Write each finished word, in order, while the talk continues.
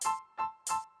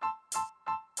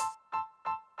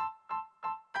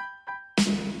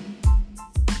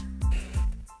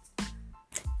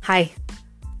Hi,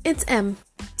 it's Em.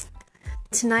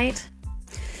 Tonight,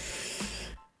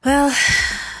 well,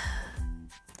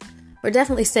 we're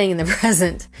definitely staying in the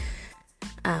present.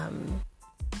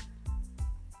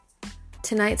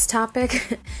 Tonight's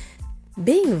topic,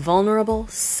 being vulnerable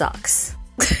sucks.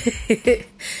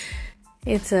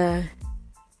 It's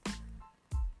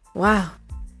wow.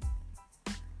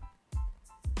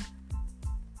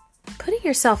 Putting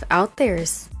yourself out there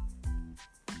is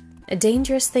a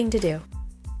dangerous thing to do.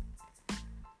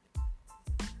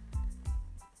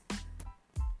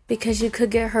 Because you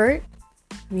could get hurt?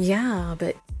 Yeah,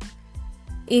 but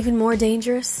even more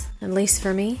dangerous, at least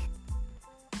for me,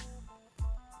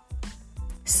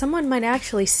 someone might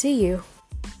actually see you.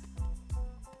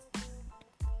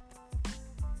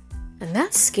 And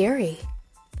that's scary.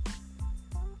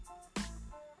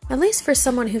 At least for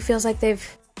someone who feels like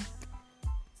they've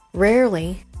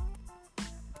rarely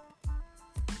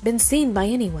been seen by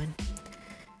anyone.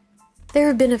 There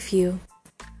have been a few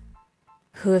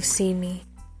who have seen me.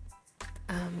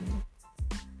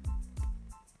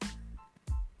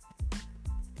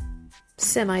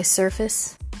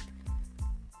 Semi-surface.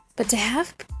 But to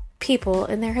have people,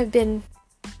 and there have been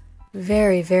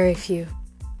very, very few,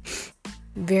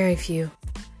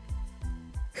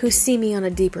 who see me on a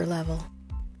deeper level.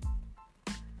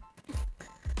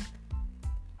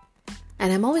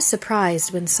 And I'm always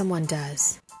surprised when someone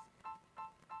does.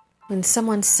 When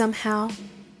someone somehow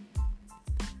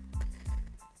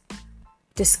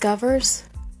discovers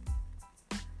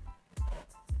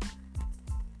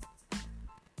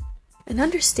and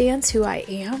understands who I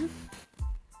am.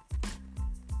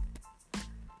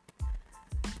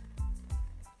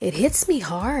 It hits me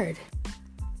hard.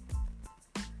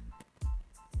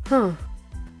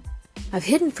 I've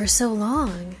hidden for so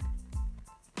long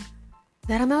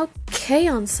that I'm okay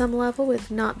on some level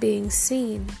with not being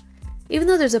seen. Even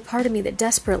though there's a part of me that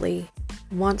desperately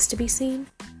wants to be seen.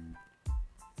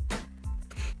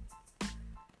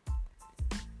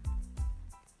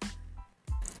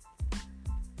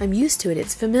 I'm used to it.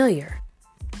 It's familiar.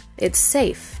 It's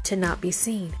safe to not be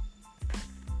seen.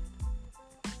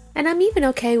 And I'm even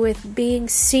okay with being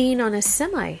seen on a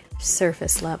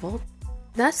semi-surface level.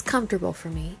 That's comfortable for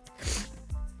me.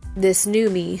 This new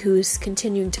me who's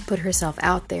continuing to put herself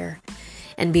out there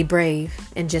and be brave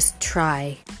and just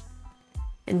try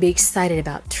and be excited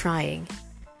about trying.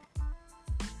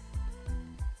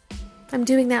 I'm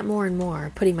doing that more and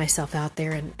more, putting myself out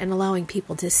there and allowing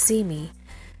people to see me.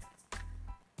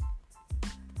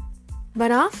 But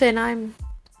often I'm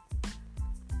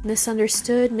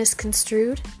misunderstood,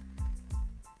 misconstrued.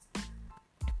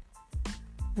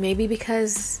 Maybe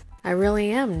because I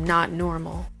really am not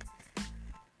normal.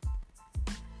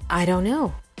 I don't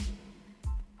know.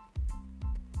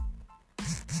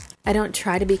 I don't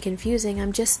try to be confusing.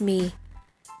 I'm just me.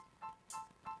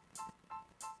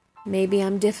 Maybe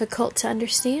I'm difficult to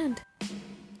understand.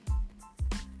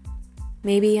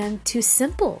 Maybe I'm too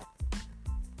simple.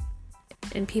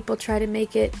 And people try to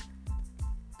make it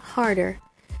harder.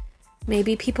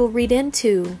 Maybe people read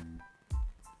into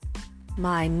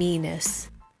my meanness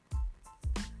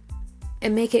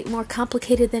and make it more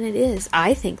complicated than it is.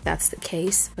 I think that's the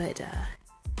case, but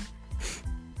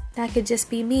that could just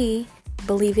be me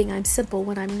believing I'm simple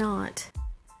when I'm not.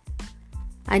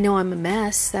 I know I'm a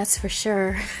mess, that's for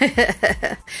sure.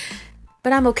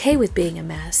 But I'm okay with being a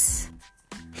mess.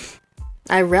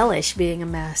 I relish being a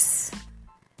mess.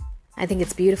 I think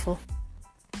it's beautiful.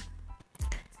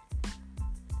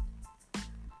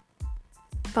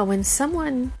 But when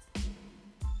someone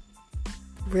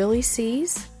really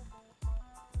sees,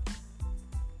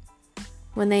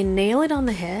 when they nail it on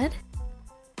the head,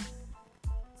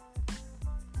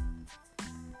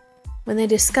 when they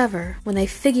discover, when they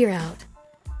figure out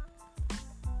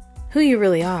who you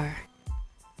really are,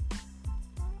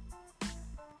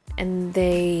 and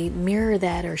they mirror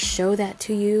that or show that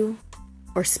to you,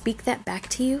 or speak that back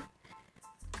to you,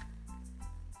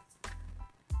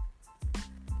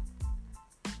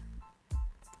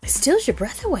 it steals your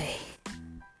breath away.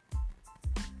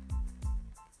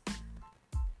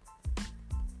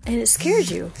 And it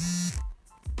scares you.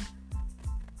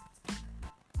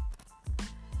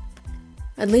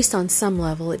 At least on some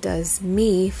level it does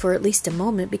me for at least a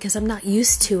moment, because I'm not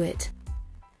used to it.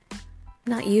 I'm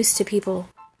not used to people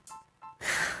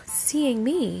seeing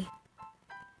me.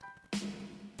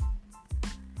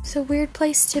 It's a weird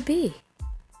place to be.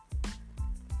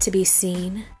 To be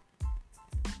seen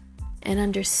and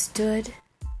understood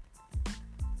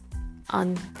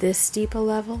on this deep a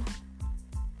level.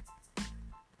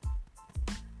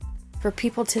 For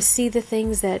people to see the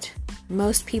things that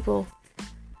most people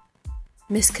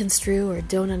misconstrue or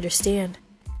don't understand.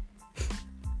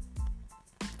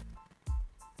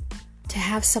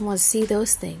 have someone see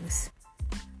those things,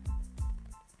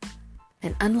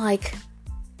 and unlike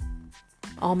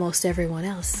almost everyone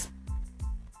else,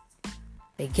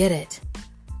 they get it,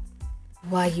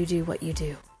 why you do what you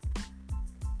do.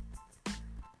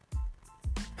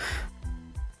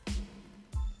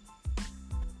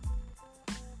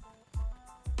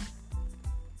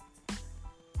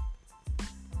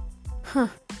 Huh.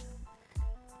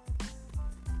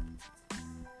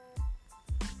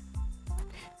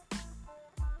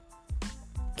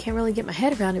 Can't really get my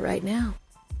head around it right now.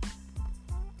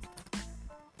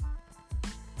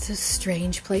 It's a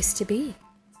strange place to be.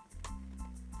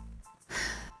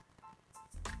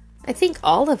 I think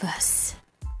all of us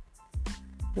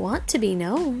want to be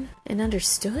known and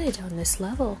understood on this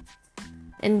level,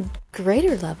 and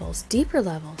greater levels, deeper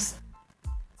levels.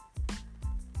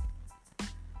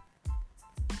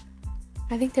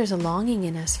 I think there's a longing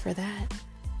in us for that.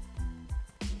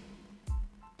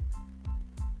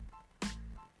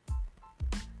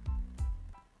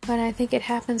 But I think it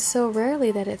happens so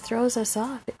rarely that it throws us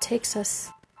off. It kicks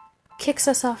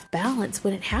us off balance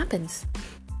when it happens.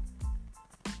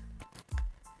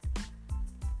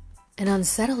 And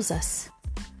unsettles us.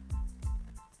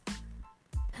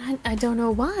 And I don't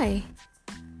know why.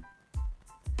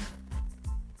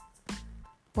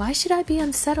 Why should I be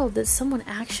unsettled that someone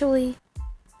actually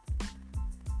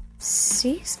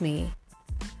sees me,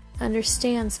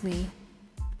 understands me,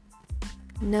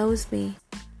 knows me?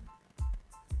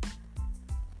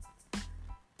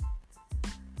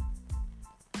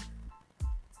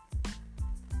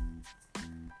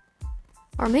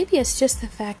 Or maybe it's just the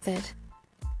fact that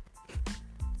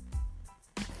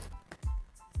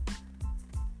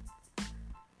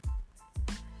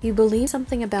you believe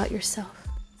something about yourself,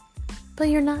 but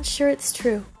you're not sure it's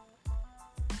true.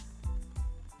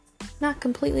 Not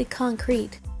completely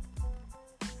concrete.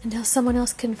 Until someone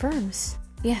else confirms,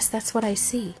 yes, that's what I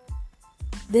see.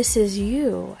 This is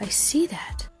you. I see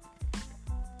that.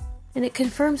 And it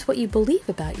confirms what you believe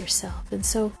about yourself. And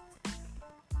so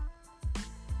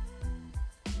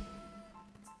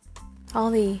all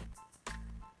the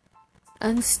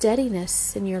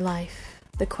unsteadiness in your life,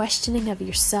 the questioning of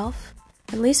yourself,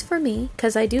 at least for me,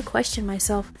 because I do question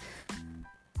myself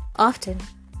often,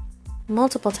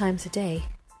 multiple times a day.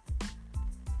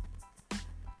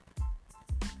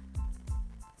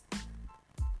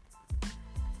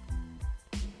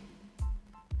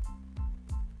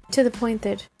 To the point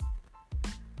that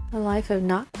a life of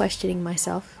not questioning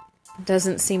myself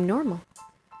doesn't seem normal.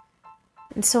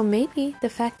 And so maybe the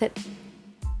fact that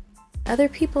other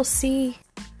people see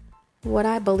what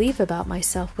I believe about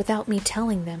myself without me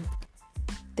telling them,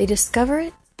 they discover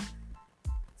it.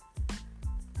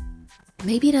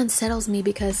 Maybe it unsettles me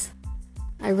because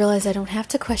I realize I don't have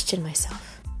to question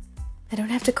myself. I don't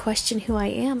have to question who I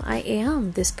am. I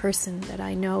am this person that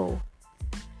I know.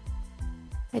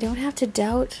 I don't have to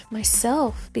doubt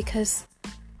myself because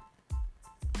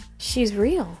she's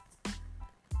real.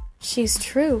 She's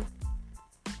true.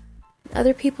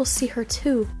 Other people see her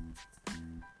too.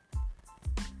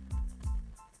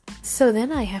 So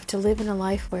then I have to live in a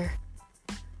life where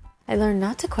I learn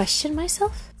not to question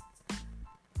myself.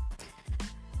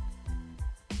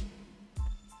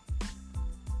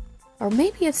 Or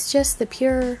maybe it's just the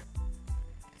pure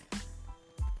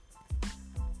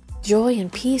joy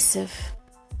and peace of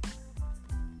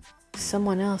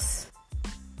someone else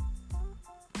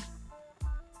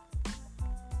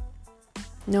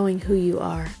knowing who you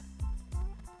are,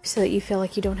 so that you feel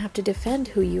like you don't have to defend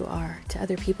who you are to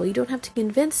other people. You don't have to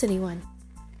convince anyone,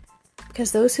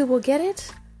 because those who will get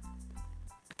it,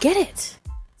 get it.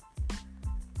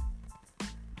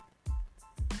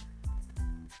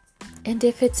 And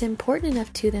if it's important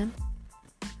enough to them,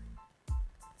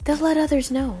 they'll let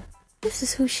others know, this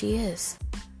is who she is.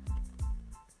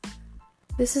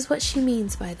 This is what she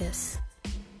means by this.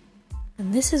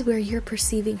 And this is where you're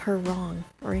perceiving her wrong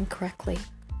or incorrectly.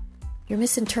 You're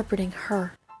misinterpreting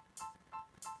her.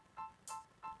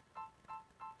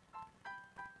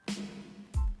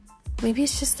 Maybe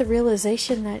it's just the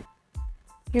realization that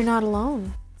you're not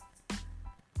alone.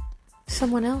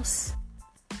 Someone else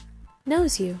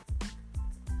knows you,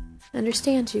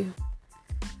 understands you.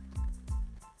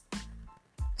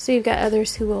 So you've got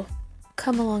others who will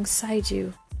come alongside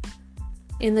you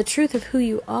in the truth of who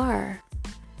you are,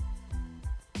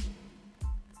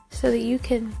 so that you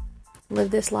can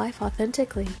live this life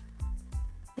authentically,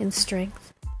 in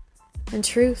strength and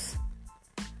truth.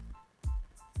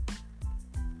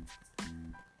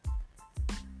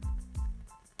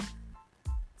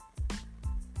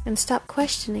 And stop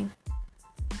questioning.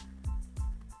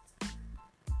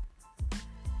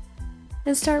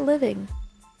 And start living.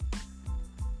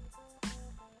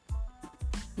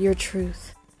 your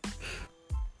truth.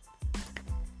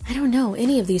 I don't know.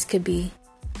 Any of these could be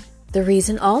the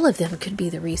reason. All of them could be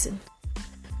the reason.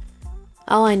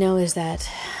 All I know is that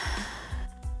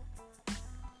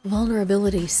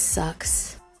vulnerability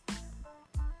sucks.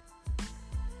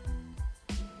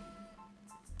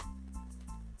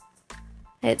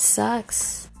 It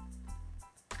sucks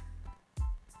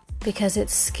because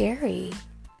it's scary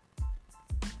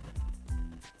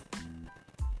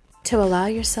to allow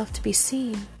yourself to be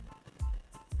seen.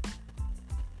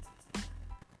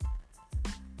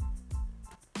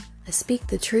 To speak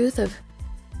the truth of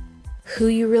who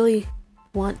you really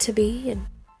want to be and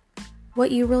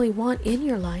what you really want in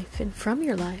your life and from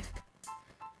your life.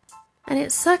 And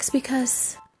it sucks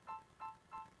because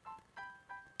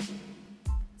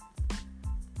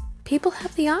people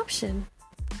have the option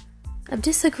of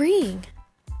disagreeing.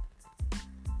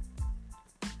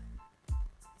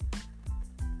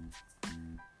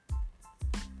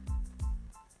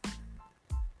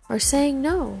 Or saying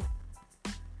no.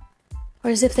 Or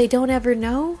as if they don't ever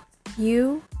know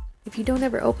you, if you don't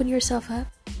ever open yourself up,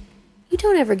 you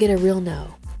don't ever get a real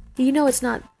no. You know it's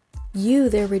not you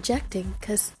they're rejecting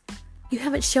because you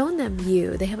haven't shown them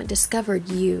you. They haven't discovered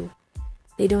you.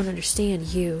 They don't understand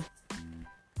you.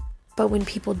 But when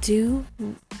people do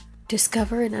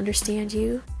discover and understand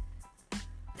you,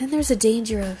 then there's a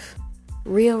danger of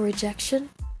real rejection,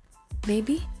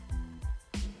 maybe.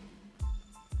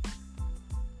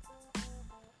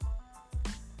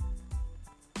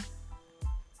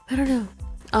 I don't know.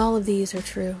 All of these are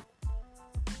true,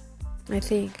 I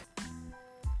think.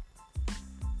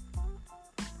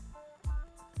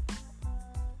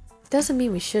 Doesn't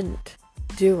mean we shouldn't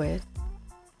do it,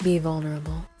 be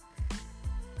vulnerable.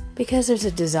 Because there's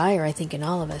a desire, I think, in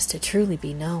all of us to truly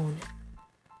be known.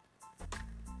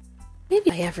 Maybe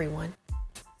by everyone.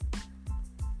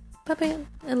 But by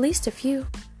at least a few.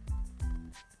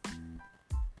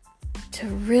 To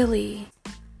really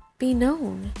be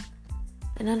known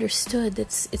and understood.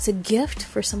 It's a gift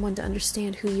for someone to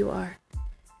understand who you are.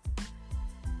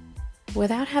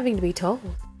 Without having to be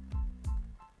told.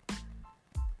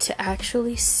 To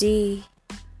actually see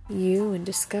you and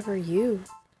discover you.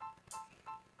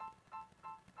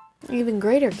 Even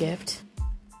greater gift,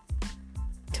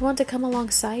 to want to come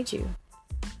alongside you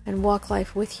and walk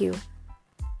life with you,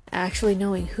 actually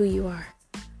knowing who you are.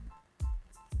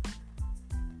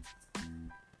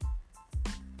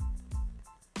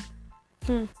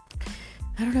 I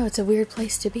don't know, it's a weird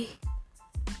place to be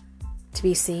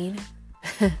seen.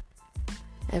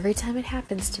 Every time it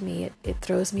happens to me, it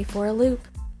throws me for a loop.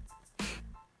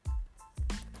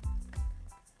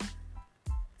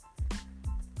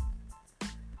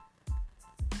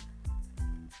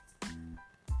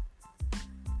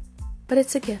 But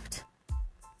it's a gift.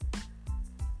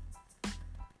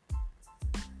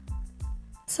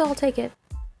 So I'll take it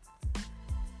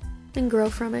and grow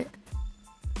from it.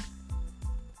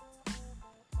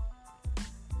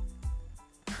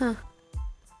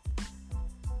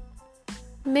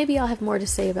 Maybe I'll have more to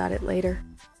say about it later.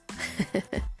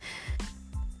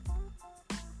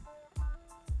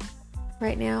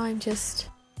 Right now I'm just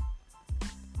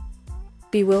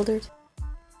bewildered.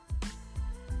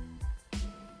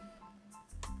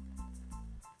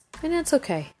 And that's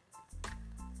okay.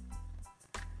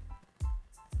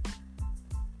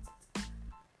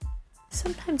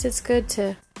 Sometimes it's good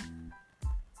to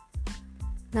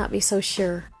not be so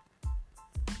sure.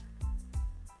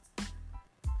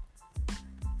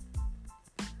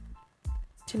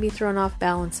 To be thrown off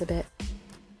balance a bit.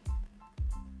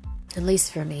 At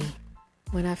least for me.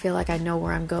 When I feel like I know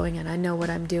where I'm going and I know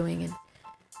what I'm doing and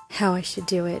how I should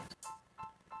do it.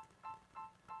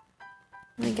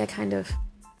 I think I kind of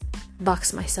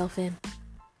box myself in.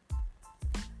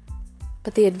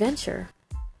 But the adventure,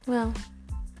 well,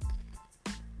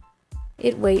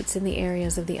 it waits in the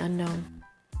areas of the unknown.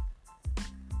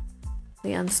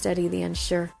 The unsteady, the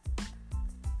unsure.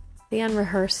 The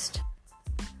unrehearsed.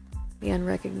 The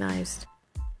unrecognized.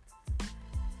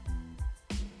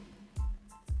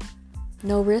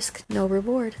 No risk, no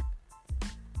reward.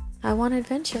 I want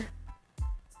adventure.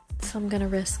 So I'm gonna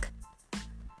risk.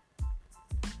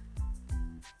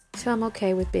 So I'm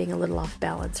okay with being a little off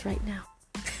balance right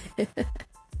now.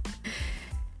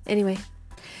 Anyway,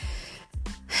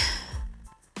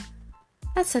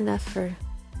 that's enough for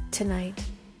tonight.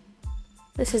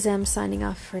 This is Em signing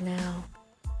off for now.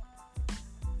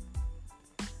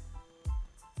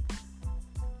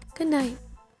 Good night.